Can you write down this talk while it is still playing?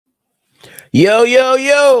Yo, yo,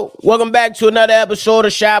 yo. Welcome back to another episode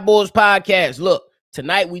of Shy Bulls Podcast. Look,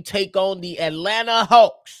 tonight we take on the Atlanta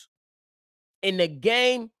Hawks in the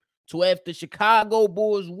game to if the Chicago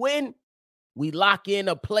Bulls win, we lock in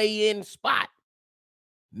a play-in spot.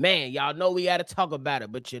 Man, y'all know we got to talk about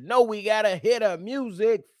it, but you know we got to hit the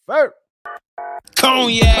music first.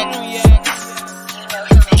 Cognac.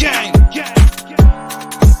 Gang.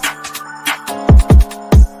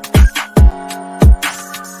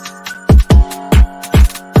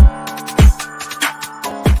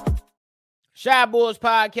 Shy Bulls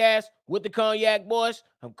Podcast with the Cognac Boys.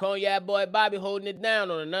 I'm Cognac Boy Bobby holding it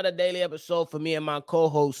down on another daily episode for me and my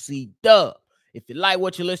co-host C-Dub. If you like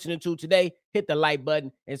what you're listening to today, hit the like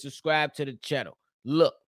button and subscribe to the channel.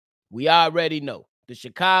 Look, we already know the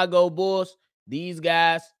Chicago Bulls, these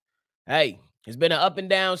guys, hey, it's been an up and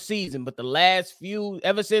down season, but the last few,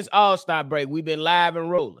 ever since All-Star break, we've been live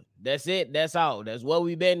and rolling. That's it. That's all. That's what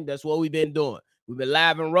we've been doing. We've been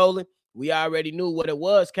live and rolling. We already knew what it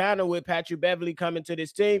was, kind of with Patrick Beverley coming to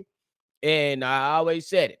this team. And I always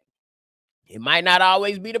said it. It might not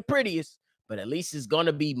always be the prettiest, but at least it's going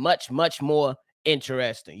to be much, much more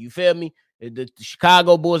interesting. You feel me? The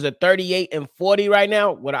Chicago Bulls are 38-40 right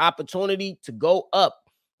now with an opportunity to go up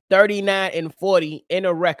 39-40 in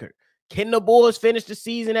a record. Can the Bulls finish the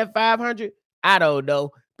season at 500? I don't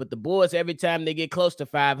know. But the Bulls, every time they get close to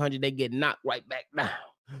 500, they get knocked right back down.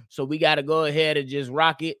 So we got to go ahead and just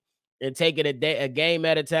rock it and take it a game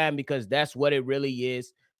at a time, because that's what it really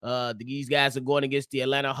is. These guys are going against the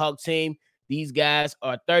Atlanta Hawks team. These guys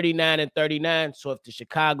are 39-39. So if the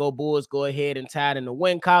Chicago Bulls go ahead and tie it in the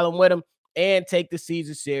win column with them and take the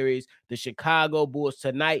season series, the Chicago Bulls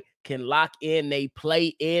tonight can lock in a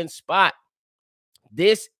play-in spot.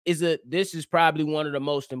 This is probably one of the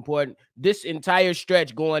most important. This entire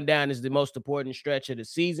stretch going down is the most important stretch of the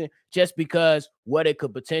season, just because what it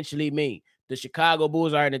could potentially mean. The Chicago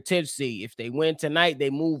Bulls are in the 10th seed. If they win tonight, they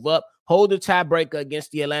move up, hold the tiebreaker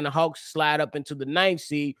against the Atlanta Hawks, slide up into the 9th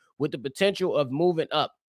seed with the potential of moving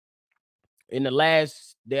up.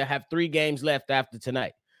 They'll have 3 games left after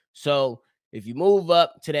tonight. So if you move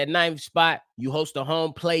up to that 9th spot, you host a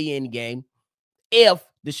home play-in game. If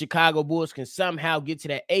the Chicago Bulls can somehow get to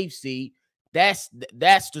that 8th seed, that's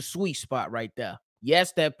the sweet spot right there.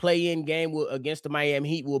 Yes, that play-in game against the Miami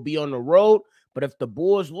Heat will be on the road, but if the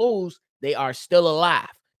Bulls lose, they are still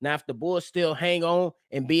alive. Now, if the Bulls still hang on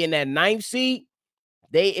and be in that 9th seed,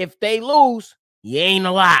 if they lose, you ain't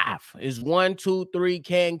alive. It's 1, 2, 3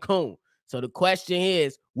 Cancun. So the question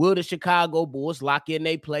is, will the Chicago Bulls lock in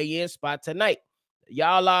a play-in spot tonight?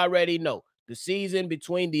 Y'all already know the season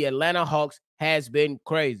between the Atlanta Hawks has been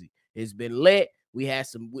crazy. It's been lit.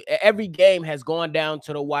 Every game has gone down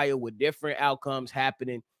to the wire with different outcomes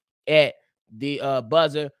happening at the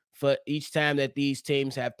buzzer for each time that these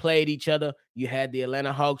teams have played each other. You had the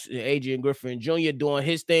Atlanta Hawks, Adrian Griffin Jr. doing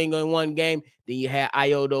his thing in one game. Then you had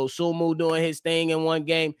Ayodo Sumu doing his thing in one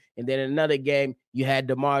game. And then another game, you had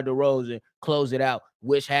DeMar DeRozan close it out,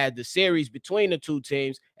 which had the series between the two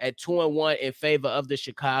teams at 2-1 in favor of the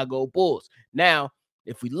Chicago Bulls. Now,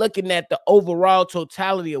 if we're looking at the overall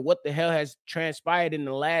totality of what the hell has transpired in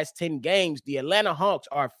the last 10 games, the Atlanta Hawks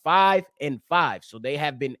are 5-5. So they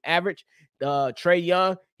have been average. Trae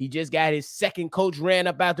Young, he just got his second coach ran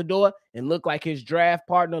up out the door and looked like his draft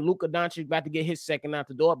partner, Luka Doncic, about to get his second out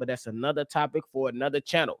the door. But that's another topic for another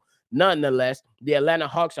channel. Nonetheless, the Atlanta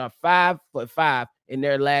Hawks are 5-5 in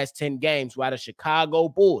their last 10 games, while the Chicago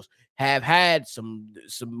Bulls have had some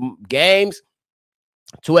games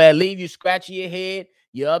to leave you scratching your head.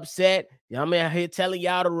 You're upset. I'm out here telling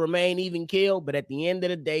y'all to remain even keel. But at the end of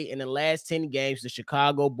the day, in the last 10 games, the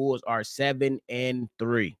Chicago Bulls are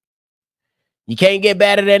 7-3. You can't get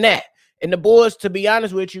better than that. And the Bulls, to be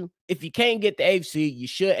honest with you, if you can't get the 8th seed, you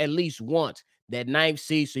should at least want that 9th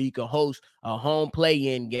seed so you can host a home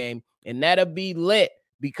play-in game. And that'll be lit,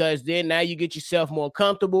 because then now you get yourself more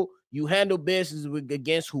comfortable. You handle business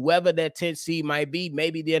against whoever that 10th seed might be,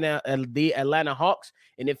 maybe the Atlanta Hawks.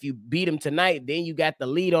 And if you beat them tonight, then you got the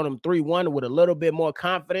lead on them 3-1 with a little bit more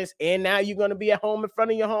confidence. And now you're going to be at home in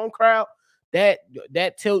front of your home crowd. That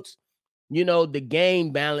tilts, the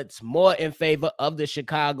game balance more in favor of the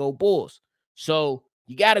Chicago Bulls. So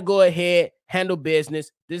you got to go ahead, handle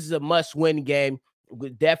business. This is a must-win game.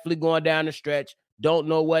 We're definitely going down the stretch. Don't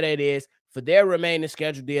know what it is. For their remaining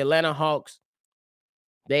schedule, the Atlanta Hawks,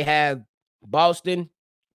 they have Boston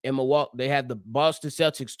and Milwaukee. They have the Boston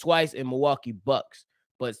Celtics twice and Milwaukee Bucks.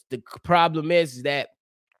 But the problem is that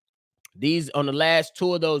these on the last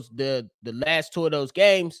two of those, the last two of those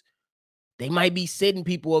games, they might be sitting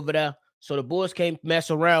people over there. So the Bulls can't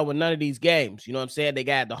mess around with none of these games. You know what I'm saying? They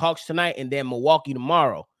got the Hawks tonight and then Milwaukee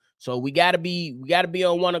tomorrow. So we gotta be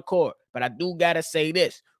on one accord. But I do gotta say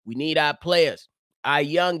this: we need our players, our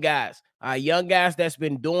young guys that's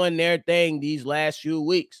been doing their thing these last few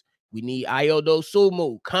weeks. We need Ayodo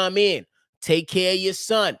Sumu. Come in, take care of your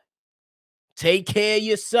son. Take care of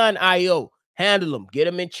your son, Ayo. Handle him, get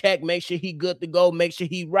him in check, make sure he good to go, make sure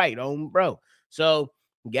he right on, bro. So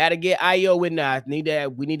gotta get Ayo in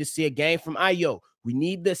there. We need to see a game from Ayo. We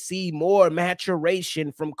need to see more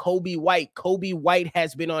maturation from Kobe White. Kobe White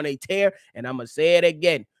has been on a tear, and I'm gonna say it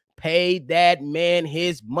again. Pay that man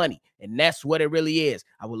his money, and that's what it really is.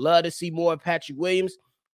 I would love to see more of Patrick Williams.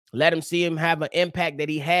 Let him see him have an impact that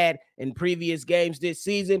he had in previous games this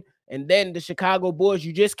season. And then the Chicago Bulls,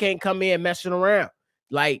 you just can't come in messing around.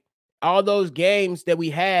 Like all those games that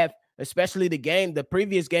we have, especially the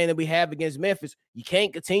previous game that we have against Memphis, you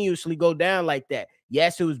can't continuously go down like that.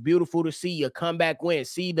 Yes, it was beautiful to see a comeback win,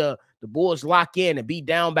 see the Bulls lock in and be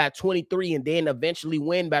down by 23 and then eventually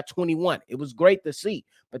win by 21. It was great to see,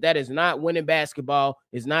 but that is not winning basketball.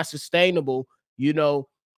 It's not sustainable, moving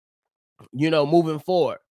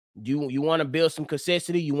forward. You want to build some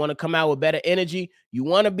consistency. You want to come out with better energy. You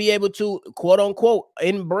want to be able to, quote unquote,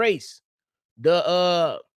 embrace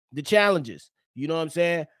the challenges. You know what I'm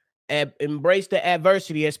saying? And embrace the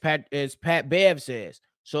adversity, as Pat Bev says.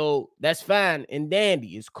 So that's fine and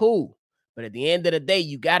dandy. It's cool. But at the end of the day,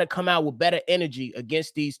 you got to come out with better energy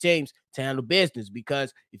against these teams to handle business.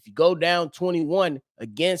 Because if you go down 21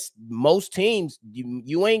 against most teams,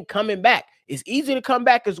 you ain't coming back. It's easy to come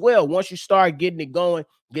back as well once you start getting it going.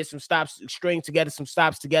 Get some stops, string together some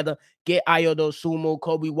stops together. Get Ayodo Sumo,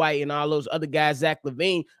 Kobe White, and all those other guys, Zach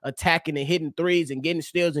LaVine, attacking and hitting threes and getting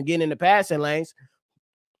steals and getting in the passing lanes.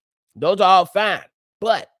 Those are all fine,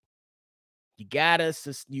 but you gotta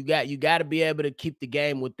be able to keep the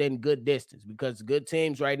game within good distance, because good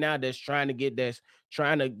teams right now that's trying to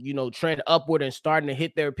trend upward and starting to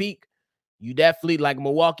hit their peak. You definitely, like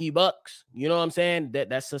Milwaukee Bucks, you know what I'm saying?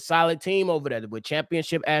 That's a solid team over there with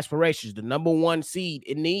championship aspirations, the number 1 seed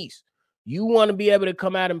in the East. You want to be able to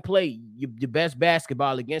come out and play your best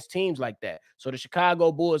basketball against teams like that. So the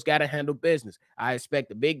Chicago Bulls got to handle business. I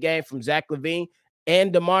expect a big game from Zach LaVine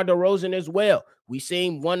and DeMar DeRozan as well. We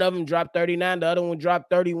seen one of them drop 39, the other one drop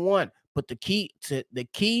 31. But the key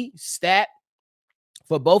stat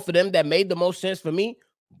for both of them that made the most sense for me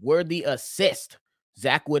were the assists.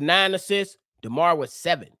 Zach with 9 assists, DeMar with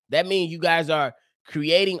 7. That means you guys are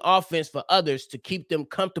creating offense for others to keep them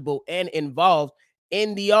comfortable and involved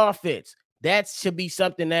in the offense. That should be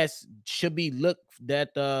something the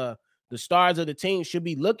stars of the team should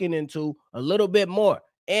be looking into a little bit more.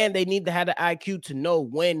 And they need to have the IQ to know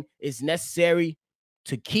when it's necessary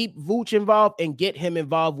to keep Vooch involved and get him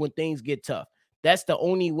involved when things get tough. That's the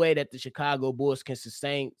only way that the Chicago Bulls can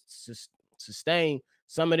sustain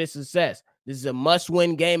some of this success. This is a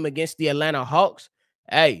must-win game against the Atlanta Hawks.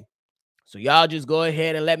 Hey, so y'all just go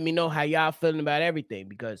ahead and let me know how y'all feeling about everything,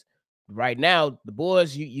 because right now the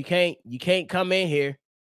Bulls, you can't come in here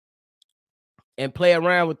and play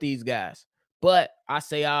around with these guys. But I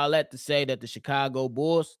say all that to say that the Chicago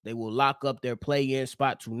Bulls, they will lock up their play-in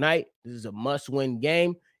spot tonight. This is a must-win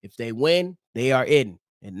game. If they win, they are in,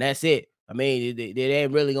 and that's it. I mean, it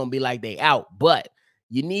ain't really going to be like they out, but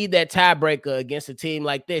you need that tiebreaker against a team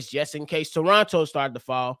like this, just in case Toronto started to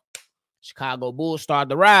fall, Chicago Bulls start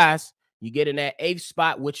to rise. You get in that 8th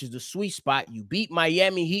spot, which is the sweet spot. You beat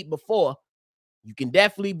Miami Heat before. You can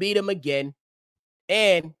definitely beat them again,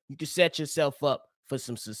 and you can set yourself up for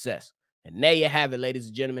some success. And there you have it, ladies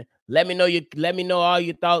and gentlemen. Let me know all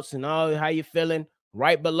your thoughts and all how you're feeling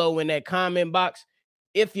right below in that comment box.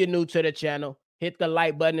 If you're new to the channel, hit the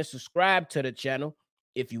like button and subscribe to the channel.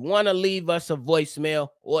 If you want to leave us a voicemail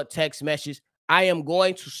or text message, I am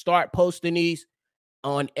going to start posting these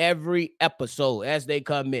on every episode as they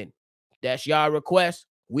come in. That's y'all request.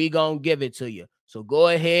 We gonna give it to you. So go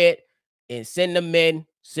ahead and send them in.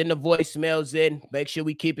 Send the voicemails in. Make sure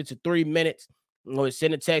we keep it to 3 minutes. Or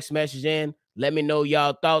send a text message in. Let me know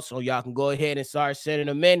y'all thoughts, so y'all can go ahead and start sending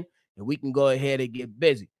them in, and we can go ahead and get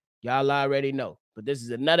busy. Y'all already know. But this is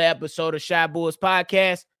another episode of Shy Bulls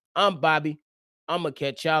Podcast. I'm Bobby. I'm going to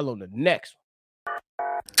catch y'all on the next one.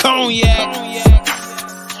 Cognac.